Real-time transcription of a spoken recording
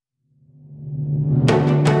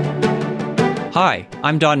Hi,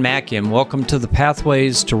 I'm Don Mackey, and welcome to the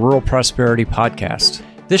Pathways to Rural Prosperity podcast.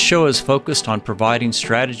 This show is focused on providing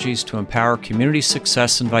strategies to empower community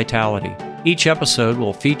success and vitality. Each episode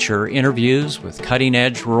will feature interviews with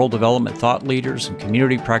cutting-edge rural development thought leaders and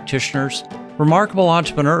community practitioners, remarkable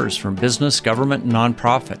entrepreneurs from business, government, and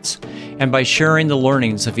nonprofits, and by sharing the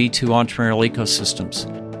learnings of E2 Entrepreneurial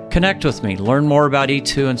Ecosystems. Connect with me, learn more about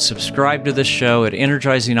E2, and subscribe to this show at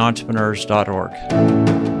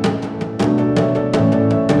energizingentrepreneurs.org.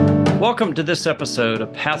 Welcome to this episode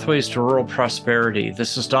of Pathways to Rural Prosperity.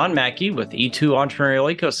 This is Don Mackey with E2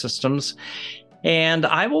 Entrepreneurial Ecosystems, and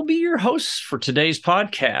I will be your host for today's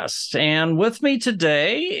podcast. And with me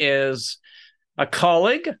today is a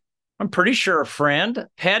colleague, I'm pretty sure a friend,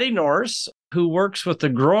 Patti Norris, who works with the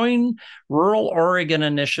Growing Rural Oregon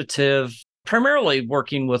Initiative, primarily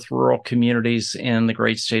working with rural communities in the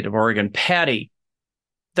great state of Oregon. Patti,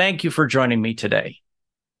 thank you for joining me today.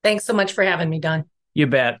 Thanks so much for having me, Don. You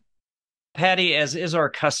bet. Patti, as is our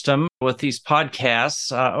custom with these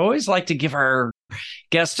podcasts, I always like to give our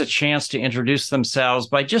guests a chance to introduce themselves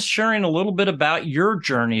by just sharing a little bit about your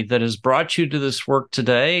journey that has brought you to this work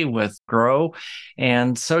today with GRO.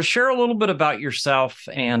 And so share a little bit about yourself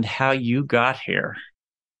and how you got here.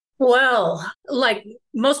 Well, like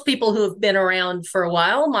most people who have been around for a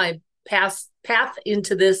while, my path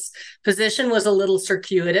into this position was a little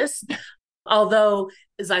circuitous. Although,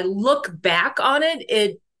 as I look back on it,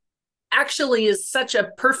 it actually is such a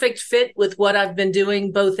perfect fit with what I've been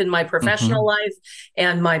doing both in my professional life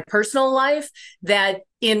and my personal life that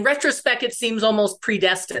in retrospect, it seems almost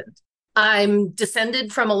predestined. I'm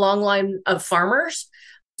descended from a long line of farmers,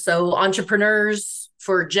 so entrepreneurs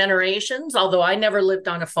for generations, although I never lived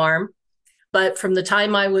on a farm. But from the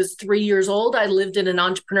time I was 3 years old, I lived in an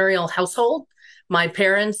entrepreneurial household. My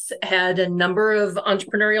parents had a number of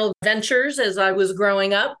entrepreneurial ventures as I was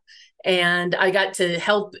growing up. And I got to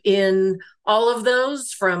help in all of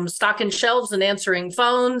those, from stocking shelves and answering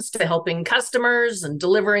phones to helping customers and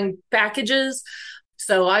delivering packages.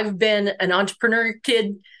 So I've been an entrepreneur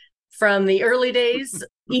kid from the early days.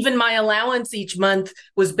 Even my allowance each month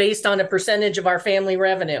was based on a percentage of our family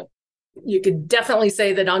revenue. You could definitely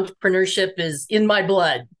say that entrepreneurship is in my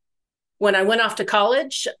blood. When I went off to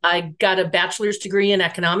college, I got a bachelor's degree in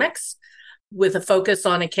economics with a focus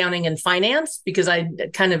on accounting and finance because I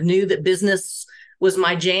kind of knew that business was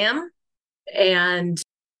my jam, and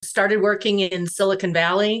started working in Silicon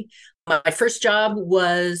Valley. My first job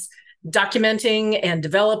was documenting and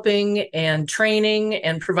developing and training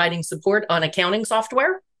and providing support on accounting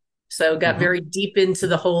software. So got very deep into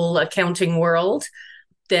the whole accounting world,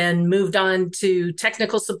 then moved on to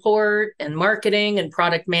technical support and marketing and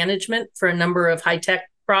product management for a number of high-tech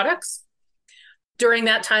products. During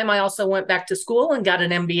that time, I also went back to school and got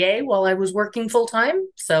an MBA while I was working full-time.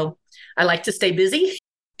 So I like to stay busy.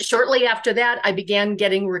 Shortly after that, I began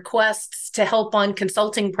getting requests to help on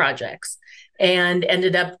consulting projects and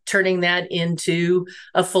ended up turning that into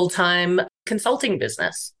a full-time consulting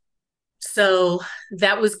business. So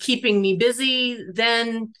that was keeping me busy.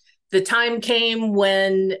 Then the time came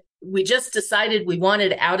when we just decided we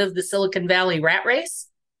wanted out of the Silicon Valley rat race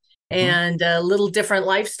and a little different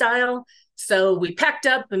lifestyle. So we packed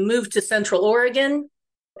up and moved to Central Oregon.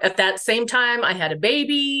 At that same time, I had a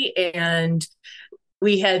baby, and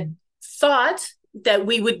we had thought that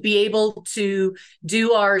we would be able to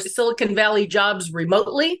do our Silicon Valley jobs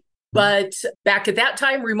remotely. But back at that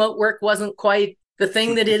time, remote work wasn't quite the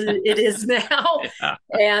thing that it is now. Yeah.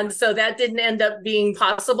 And so that didn't end up being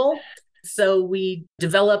possible. So we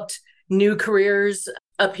developed new careers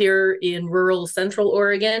up here in rural Central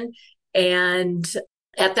Oregon. And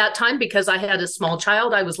at that time, because I had a small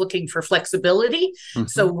child, I was looking for flexibility.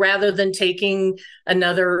 So rather than taking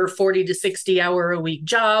another 40 to 60 hour a week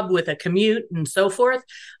job with a commute and so forth,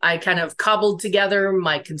 I kind of cobbled together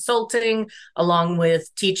my consulting along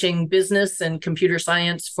with teaching business and computer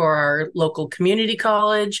science for our local community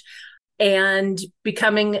college and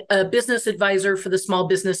becoming a business advisor for the Small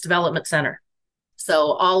Business Development Center.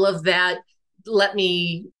 So all of that let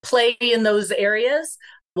me play in those areas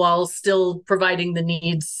while still providing the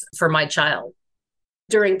needs for my child.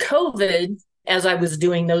 During COVID, as I was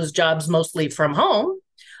doing those jobs mostly from home,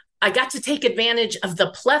 I got to take advantage of the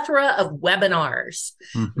plethora of webinars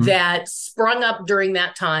that sprung up during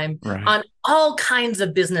that time on all kinds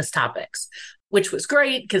of business topics, which was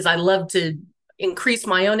great because I love to increase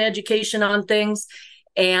my own education on things.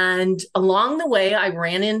 And along the way, I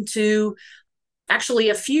ran into actually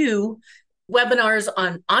a few webinars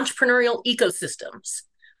on entrepreneurial ecosystems,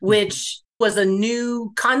 which was a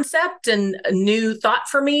new concept and a new thought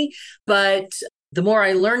for me. But the more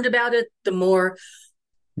I learned about it, the more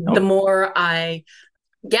the more I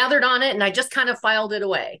gathered on it, and I just kind of filed it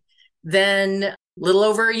away. Then a little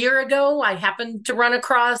over a year ago, I happened to run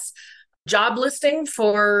across job listing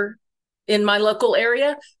in my local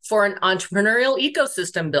area for an entrepreneurial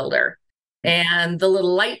ecosystem builder. And the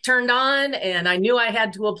little light turned on and I knew I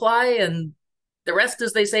had to apply, and the rest,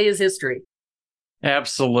 as they say, is history.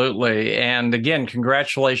 Absolutely. And again,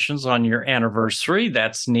 congratulations on your anniversary.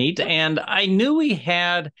 That's neat. And I knew we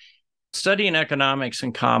had studying economics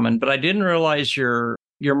in common, but I didn't realize your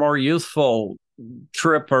more youthful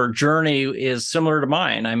trip or journey is similar to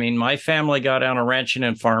mine. I mean, my family got out of ranching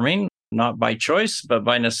and farming, not by choice, but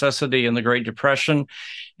by necessity in the Great Depression.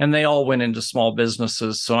 And they all went into small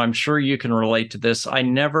businesses. So I'm sure you can relate to this. I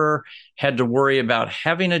never had to worry about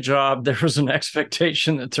having a job. There was an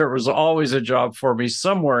expectation that there was always a job for me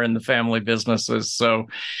somewhere in the family businesses. So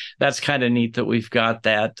that's kind of neat that we've got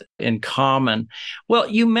that in common. Well,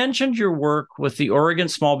 you mentioned your work with the Oregon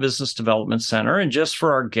Small Business Development Center. And just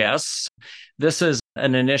for our guests, this is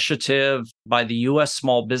an initiative by the U.S.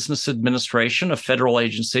 Small Business Administration, a federal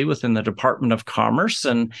agency within the Department of Commerce.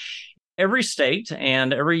 And every state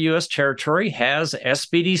and every U.S. territory has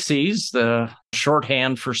SBDCs, the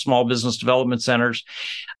shorthand for Small Business Development Centers.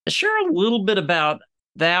 Share a little bit about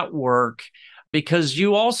that work, because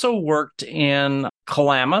you also worked in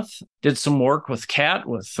Klamath, did some work with CAT,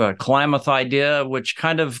 with Klamath Idea, which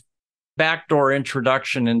kind of backdoor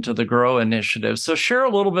introduction into the GRO initiative. So share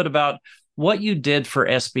a little bit about what you did for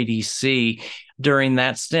SBDC during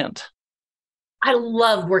that stint. I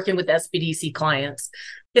love working with SBDC clients.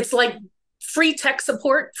 It's like free tech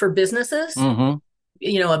support for businesses. Mm-hmm.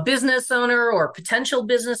 You know, a business owner or potential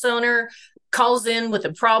business owner calls in with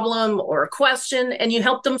a problem or a question, and you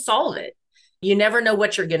help them solve it. You never know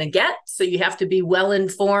what you're going to get, so you have to be well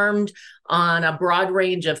informed on a broad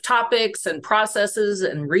range of topics and processes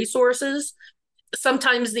and resources.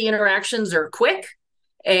 Sometimes the interactions are quick,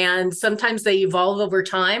 and sometimes they evolve over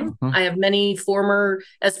time. Mm-hmm. I have many former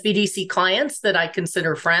SBDC clients that I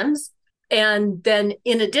consider friends. And then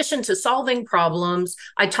in addition to solving problems,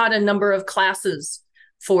 I taught a number of classes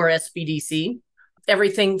for SBDC,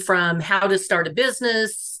 everything from how to start a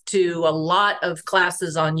business to a lot of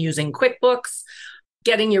classes on using QuickBooks,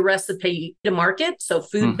 getting your recipe to market, so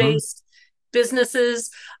food-based businesses,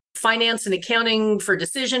 finance and accounting for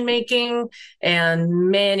decision-making, and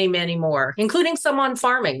many, many more, including some on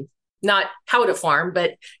farming, not how to farm,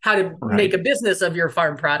 but how to make a business of your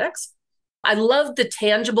farm products. I love the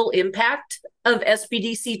tangible impact of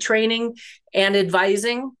SBDC training and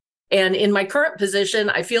advising. And in my current position,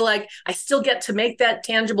 I feel like I still get to make that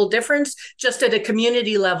tangible difference, just at a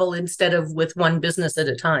community level instead of with one business at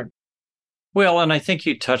a time. Well, and I think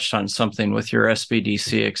you touched on something with your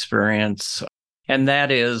SBDC experience, and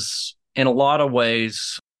that is, in a lot of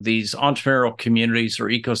ways, these entrepreneurial communities or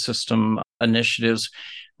ecosystem initiatives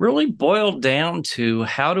really boil down to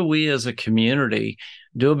how do we as a community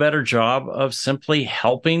do a better job of simply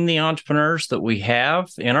helping the entrepreneurs that we have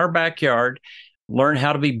in our backyard learn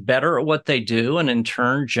how to be better at what they do, and in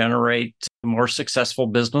turn generate more successful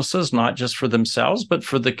businesses, not just for themselves, but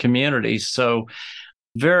for the community. So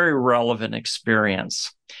very relevant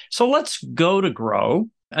experience. So let's go to GRO.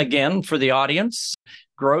 Again, for the audience,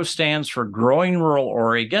 GRO stands for Growing Rural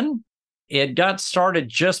Oregon. It got started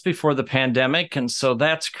just before the pandemic, and so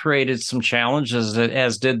that's created some challenges,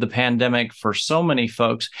 as did the pandemic for so many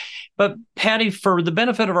folks. But Patti, for the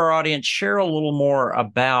benefit of our audience, share a little more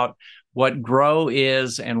about what GRO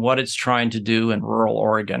is and what it's trying to do in rural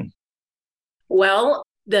Oregon. Well,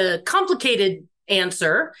 the complicated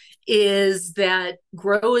answer is that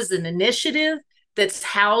GRO is an initiative that's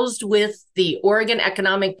housed with the Oregon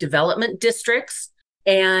Economic Development Districts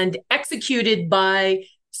and executed by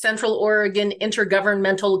Central Oregon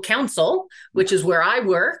Intergovernmental Council, which is where I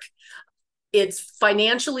work. It's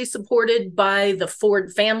financially supported by the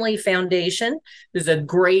Ford Family Foundation, who's a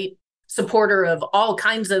great supporter of all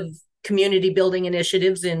kinds of community building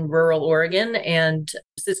initiatives in rural Oregon and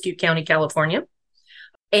Siskiyou County, California,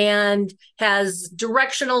 and has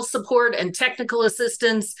directional support and technical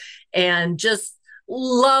assistance and just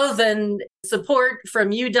love and support from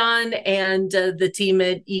UDON and the team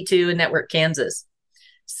at E2 and Network Kansas.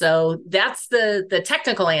 So that's the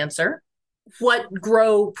technical answer. What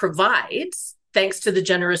GRO provides, thanks to the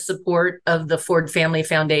generous support of the Ford Family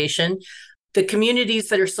Foundation, the communities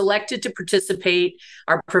that are selected to participate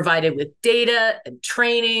are provided with data and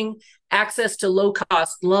training, access to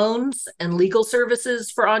low-cost loans and legal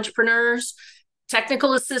services for entrepreneurs,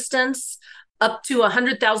 technical assistance, up to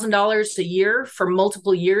 $100,000 a year for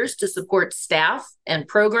multiple years to support staff and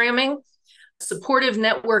programming, supportive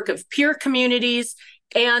network of peer communities,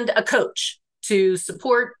 and a coach to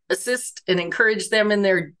support, assist, and encourage them in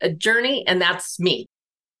their journey. And that's me.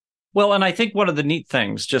 Well, and I think one of the neat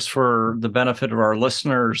things, just for the benefit of our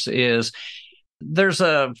listeners, is there's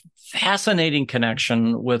a fascinating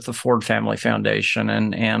connection with the Ford Family Foundation.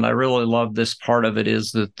 And I really love this part of it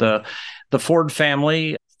is that the Ford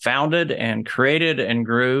family founded and created and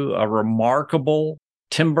grew a remarkable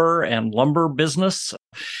timber and lumber business.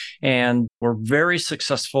 And were very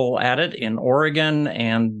successful at it in Oregon,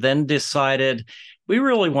 and then decided we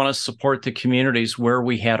really want to support the communities where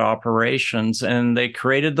we had operations. And they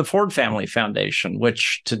created the Ford Family Foundation,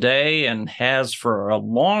 which today and has for a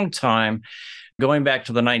long time, going back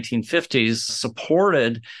to the 1950s,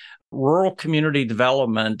 supported rural community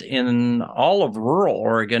development in all of rural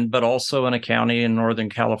Oregon, but also in a county in Northern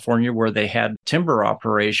California where they had timber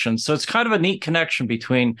operations. So it's kind of a neat connection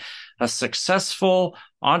between a successful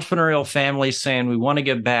entrepreneurial family saying we want to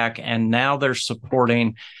give back, and now they're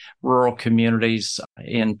supporting rural communities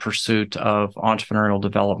in pursuit of entrepreneurial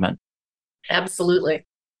development. Absolutely.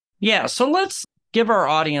 Yeah. So let's give our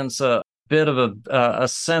audience a bit of a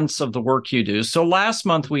sense of the work you do. So last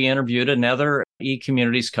month we interviewed another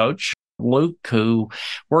e-communities coach, Luke, who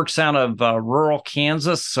works out of rural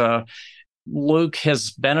Kansas. Luke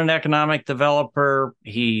has been an economic developer.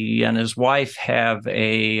 He and his wife have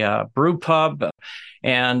a brew pub,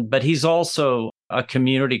 but he's also a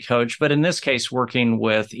community coach, but in this case, working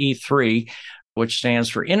with E3, which stands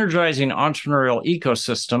for Energizing Entrepreneurial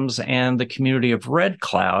Ecosystems, and the community of Red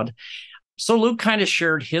Cloud. So Luke kind of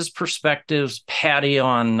shared his perspectives, Patti,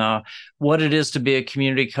 on what it is to be a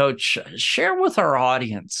community coach. Share with our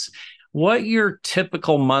audience what your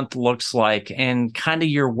typical month looks like and kind of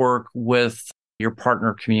your work with your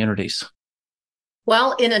partner communities.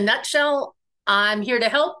 Well, in a nutshell, I'm here to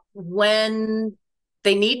help when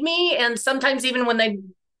they need me, and sometimes even when they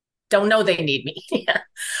don't know they need me.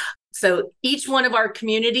 So each one of our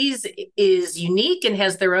communities is unique and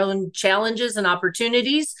has their own challenges and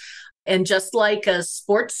opportunities. And just like a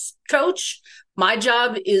sports coach, my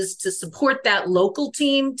job is to support that local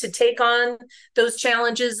team to take on those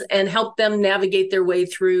challenges and help them navigate their way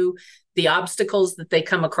through the obstacles that they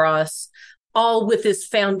come across, all with this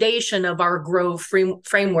foundation of our GRO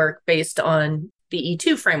framework based on the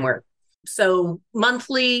E2 framework. So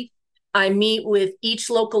monthly, I meet with each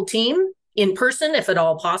local team in person, if at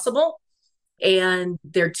all possible, and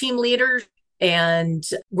their team leaders, and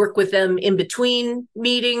work with them in between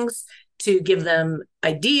meetings to give them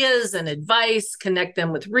ideas and advice, connect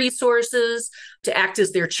them with resources, to act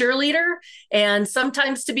as their cheerleader, and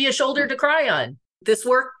sometimes to be a shoulder to cry on. This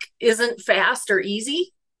work isn't fast or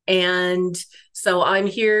easy. And so I'm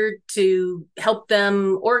here to help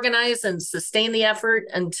them organize and sustain the effort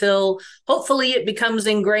until hopefully it becomes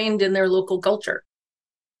ingrained in their local culture.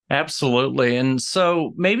 Absolutely. And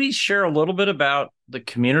so maybe share a little bit about the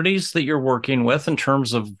communities that you're working with in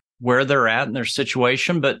terms of where they're at in their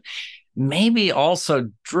situation, but maybe also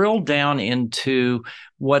drill down into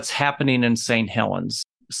what's happening in St. Helens.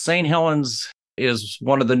 St. Helens is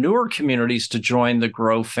one of the newer communities to join the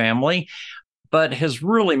GRO family, but has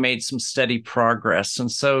really made some steady progress. And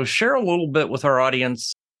so share a little bit with our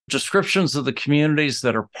audience descriptions of the communities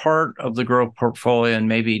that are part of the GRO portfolio, and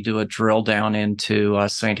maybe do a drill down into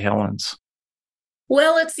St. Helens.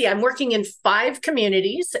 Well, let's see. I'm working in 5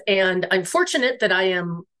 communities, and I'm fortunate that I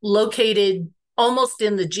am located almost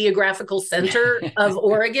in the geographical center of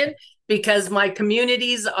Oregon, because my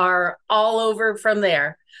communities are all over from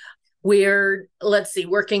there. We're,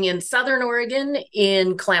 working in Southern Oregon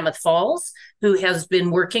in Klamath Falls, who has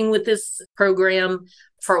been working with this program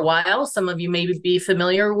for a while. Some of you may be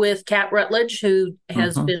familiar with Kat Rutledge, who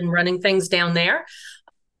has been running things down there.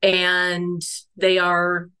 And they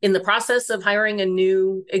are in the process of hiring a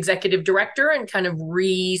new executive director and kind of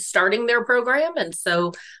restarting their program. And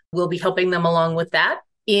so we'll be helping them along with that.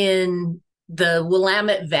 In the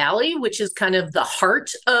Willamette Valley, which is kind of the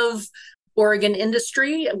heart of Oregon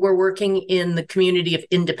industry, we're working in the community of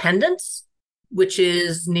Independence, which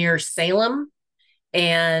is near Salem.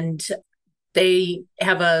 And they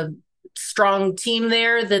have a strong team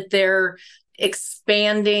there that they're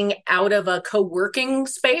expanding out of a co-working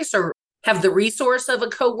space, or have the resource of a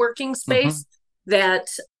co-working space that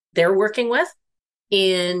they're working with.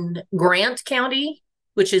 In Grant County,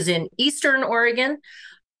 which is in Eastern Oregon,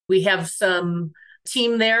 we have some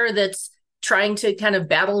team there that's trying to kind of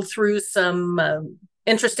battle through some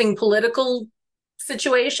interesting political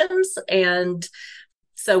situations. And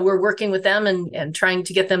so we're working with them and trying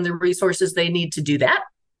to get them the resources they need to do that.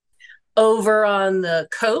 Over on the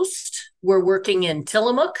coast, we're working in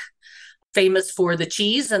Tillamook, famous for the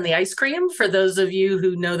cheese and the ice cream, for those of you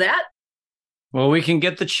who know that. Well, we can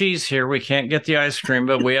get the cheese here. We can't get the ice cream,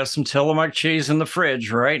 but we have some Tillamook cheese in the fridge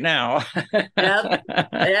right now. Yep,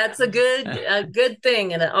 that's a good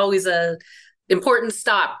thing, and always a important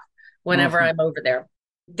stop whenever Mhm. I'm over there.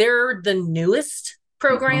 They're the newest Mhm.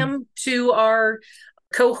 program to our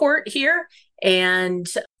cohort here and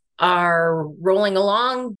are rolling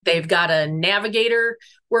along. They've got a navigator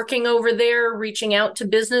working over there, reaching out to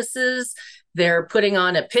businesses. They're putting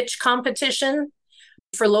on a pitch competition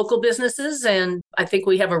for local businesses, and I think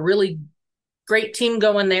we have a really great team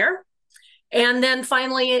going there. And then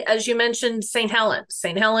finally, as you mentioned, St. Helens.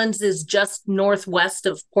 St. Helens is just northwest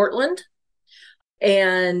of Portland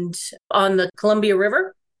and on the Columbia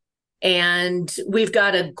River. And we've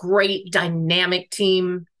got a great dynamic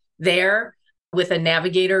team there with a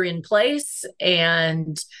navigator in place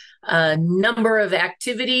and a number of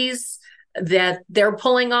activities that they're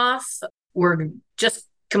pulling off. We're just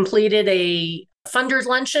completed a funders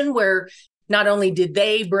luncheon where not only did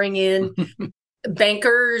they bring in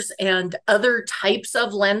bankers and other types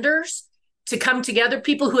of lenders to come together,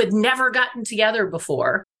 people who had never gotten together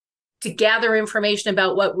before to gather information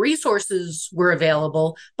about what resources were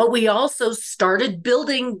available. But we also started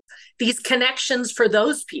building these connections for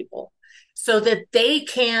those people so that they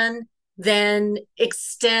can then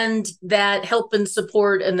extend that help and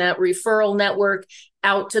support and that referral network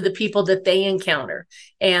out to the people that they encounter.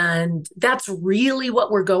 And that's really what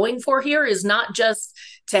we're going for here, is not just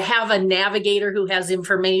to have a navigator who has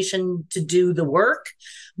information to do the work,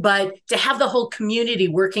 but to have the whole community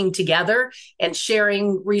working together and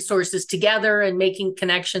sharing resources together and making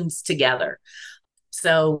connections together.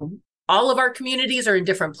 So all of our communities are in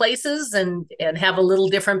different places and have a little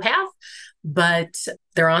different path, but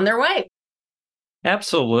they're on their way.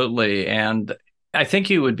 Absolutely. And I think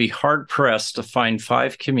you would be hard pressed to find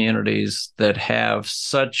 5 communities that have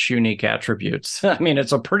such unique attributes. I mean,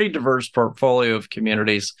 it's a pretty diverse portfolio of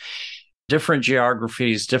communities, different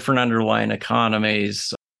geographies, different underlying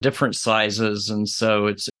economies, different sizes. And so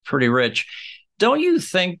it's pretty rich. Don't you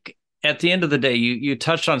think at the end of the day, you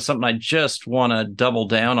touched on something I just want to double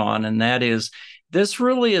down on, and that is this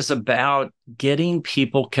really is about getting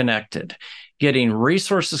people connected, getting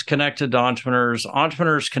resources connected to entrepreneurs,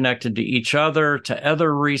 entrepreneurs connected to each other, to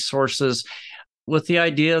other resources, with the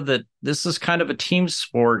idea that this is kind of a team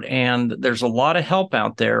sport and there's a lot of help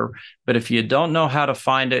out there. But if you don't know how to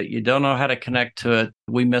find it, you don't know how to connect to it,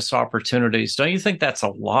 we miss opportunities. Don't you think that's a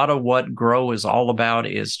lot of what GRO is all about,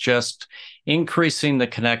 is just increasing the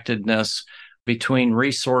connectedness between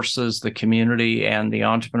resources, the community, and the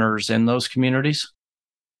entrepreneurs in those communities?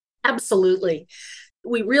 Absolutely.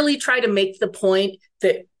 We really try to make the point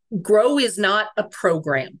that GRO is not a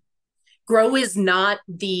program. GRO is not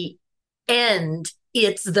the end,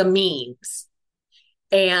 it's the means.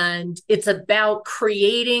 And it's about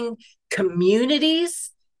creating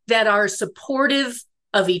communities that are supportive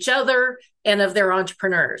of each other and of their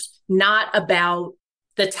entrepreneurs, not about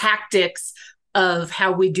the tactics of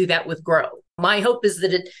how we do that with GRO. My hope is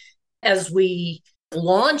that as we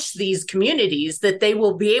launch these communities, that they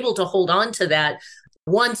will be able to hold on to that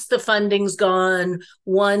once the funding's gone,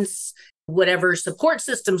 once whatever support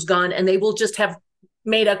system's gone, and they will just have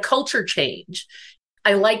made a culture change.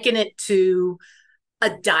 I liken it to a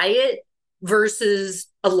diet versus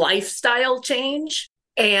a lifestyle change.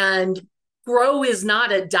 And GRO is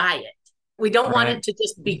not a diet. We don't want it to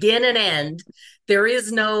just begin and end. There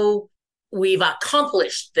is no, we've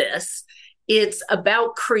accomplished this. It's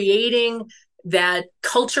about creating that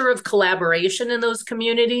culture of collaboration in those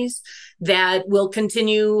communities that will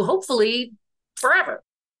continue, hopefully, forever.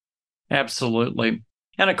 Absolutely.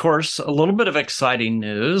 And of course, a little bit of exciting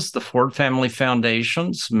news. The Ford Family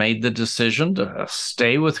Foundation's made the decision to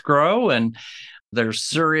stay with GRO, and there's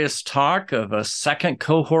serious talk of a second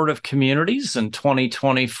cohort of communities in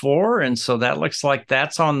 2024. And so that looks like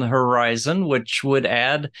that's on the horizon, which would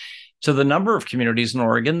add to the number of communities in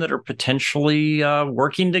Oregon that are potentially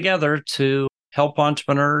working together to help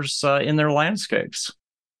entrepreneurs in their landscapes.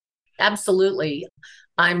 Absolutely.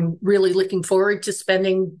 I'm really looking forward to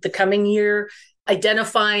spending the coming year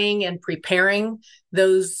identifying and preparing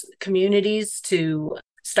those communities to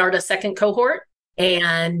start a second cohort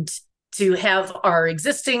and to have our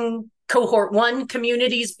existing cohort 1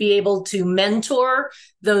 communities be able to mentor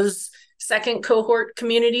those second cohort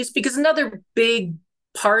communities, because another big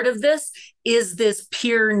part of this is this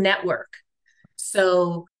peer network.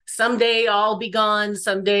 So someday I'll be gone,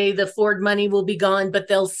 someday the Ford money will be gone, but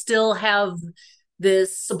they'll still have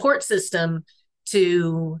this support system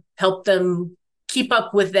to help them keep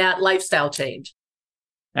up with that lifestyle change.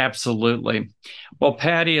 Absolutely. Well,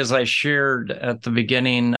 Patti, as I shared at the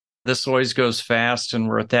beginning, This always goes fast, and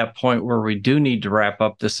we're at that point where we do need to wrap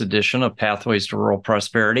up this edition of Pathways to Rural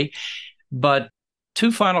Prosperity. But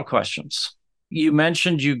 2 final questions. You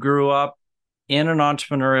mentioned you grew up in an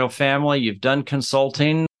entrepreneurial family. You've done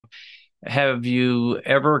consulting. Have you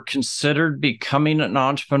ever considered becoming an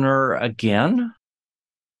entrepreneur again?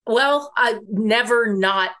 Well, I'm never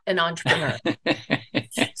not an entrepreneur.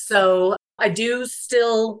 So I do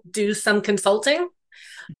still do some consulting.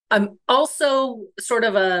 I'm also sort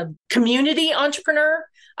of a community entrepreneur.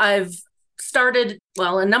 I've started,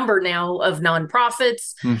 a number now of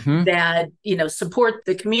nonprofits that, support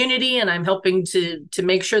the community, and I'm helping to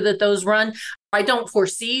make sure that those run. I don't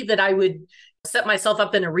foresee that I would set myself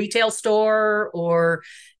up in a retail store or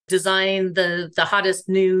design the hottest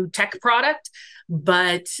new tech product,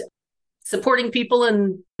 but supporting people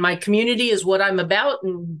in my community is what I'm about.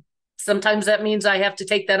 And sometimes that means I have to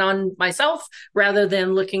take that on myself rather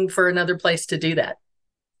than looking for another place to do that.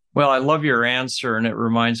 Well, I love your answer, and it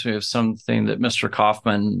reminds me of something that Mr.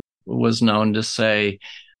 Kaufman was known to say,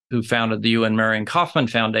 who founded the UN Marion Kaufman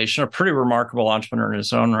Foundation, a pretty remarkable entrepreneur in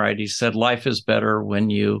his own right. He said, life is better when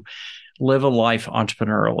you live a life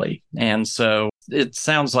entrepreneurially. And so it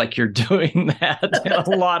sounds like you're doing that in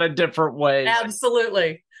a lot of different ways.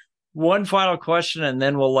 Absolutely. One final question, and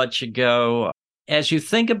then we'll let you go. As you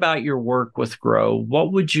think about your work with GRO,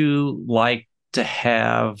 what would you like to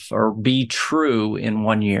have or be true in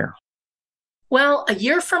 1 year? Well, a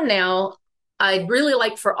year from now, I'd really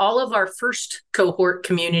like for all of our first cohort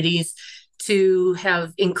communities to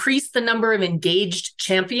have increased the number of engaged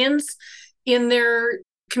champions in their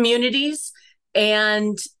communities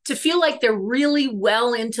and to feel like they're really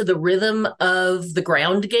well into the rhythm of the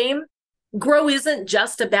ground game. GRO isn't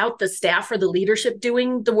just about the staff or the leadership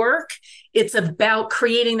doing the work. It's about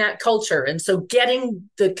creating that culture. And so getting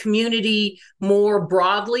the community more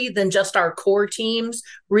broadly than just our core teams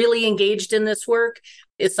really engaged in this work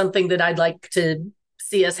is something that I'd like to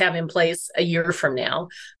see us have in place a year from now.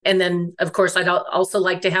 And then, of course, I'd also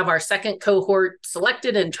like to have our second cohort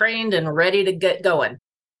selected and trained and ready to get going.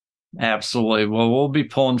 Absolutely. Well, we'll be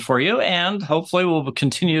pulling for you, and hopefully we'll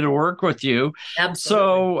continue to work with you.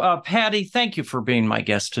 Absolutely. So, Patti, thank you for being my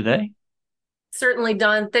guest today. Certainly,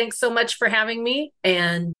 Don. Thanks so much for having me.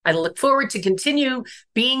 And I look forward to continue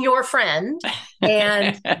being your friend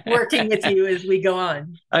and working with you as we go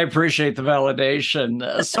on. I appreciate the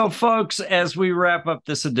validation. So, folks, as we wrap up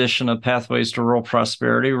this edition of Pathways to Rural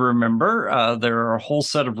Prosperity, remember there are a whole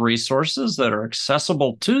set of resources that are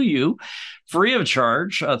accessible to you free of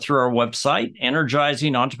charge through our website,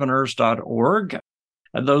 energizingentrepreneurs.org.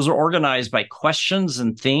 Those are organized by questions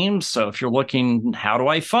and themes. So if you're looking, how do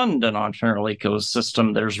I fund an entrepreneurial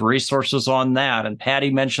ecosystem? There's resources on that. And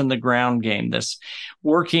Patti mentioned the ground game, this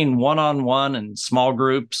working one-on-one and small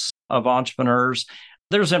groups of entrepreneurs.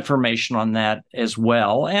 There's information on that as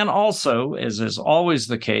well. And also, as is always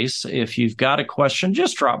the case, if you've got a question,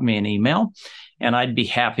 just drop me an email and I'd be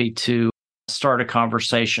happy to start a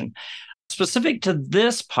conversation. Specific to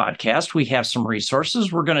this podcast, we have some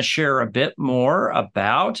resources. We're going to share a bit more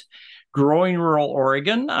about growing rural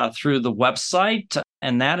Oregon through the website,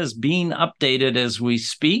 and that is being updated as we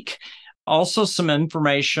speak. Also, some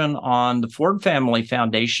information on the Ford Family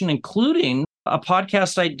Foundation, including a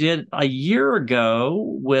podcast I did a year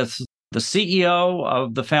ago with the CEO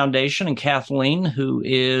of the foundation and Kathleen, who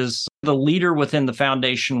is the leader within the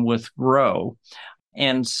foundation with GRO.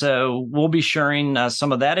 And so we'll be sharing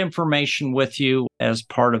some of that information with you as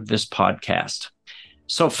part of this podcast.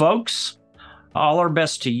 So, folks, all our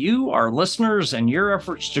best to you, our listeners, and your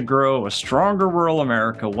efforts to grow a stronger rural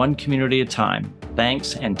America, one community at a time.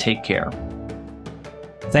 Thanks and take care.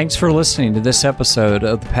 Thanks for listening to this episode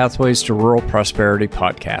of the Pathways to Rural Prosperity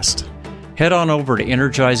podcast. Head on over to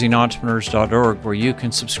energizingentrepreneurs.org, where you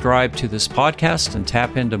can subscribe to this podcast and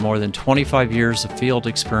tap into more than 25 years of field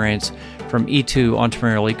experience from E2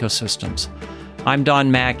 Entrepreneurial Ecosystems. I'm Don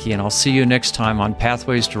Mackey, and I'll see you next time on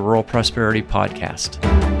Pathways to Rural Prosperity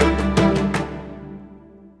podcast.